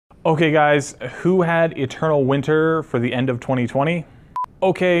Okay guys, who had eternal winter for the end of 2020?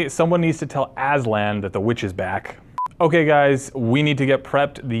 Okay, someone needs to tell Aslan that the witch is back. Okay guys, we need to get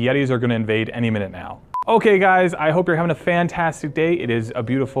prepped. The Yetis are gonna invade any minute now. Okay guys, I hope you're having a fantastic day. It is a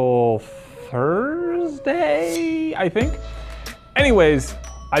beautiful Thursday, I think. Anyways,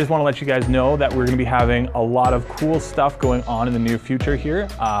 I just wanna let you guys know that we're gonna be having a lot of cool stuff going on in the near future here.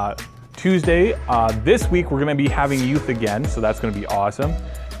 Tuesday, this week, we're gonna be having youth again, so that's gonna be awesome,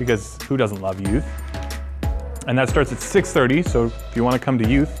 because who doesn't love youth? And that starts at 6:30, so if you wanna come to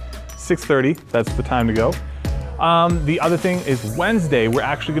youth, 6:30, that's the time to go. The other thing is Wednesday, we're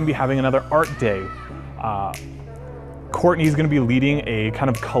actually gonna be having another art day. Courtney's gonna be leading a kind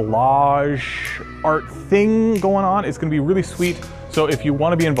of collage art thing going on. It's gonna be really sweet. So if you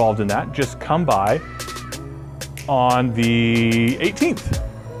wanna be involved in that, just come by on the 18th.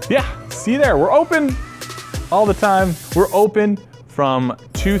 Yeah, see you there. We're open all the time. We're open from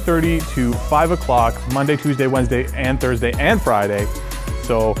 2:30 to 5 o'clock, Monday, Tuesday, Wednesday, and Thursday, and Friday.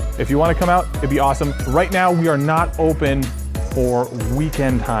 So if you wanna come out, it'd be awesome. Right now, we are not open for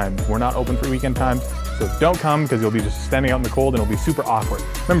weekend times. We're not open for weekend times, so don't come because you'll be just standing out in the cold and it'll be super awkward.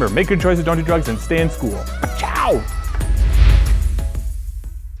 Remember, make good choices, don't do drugs, and stay in school. Ciao!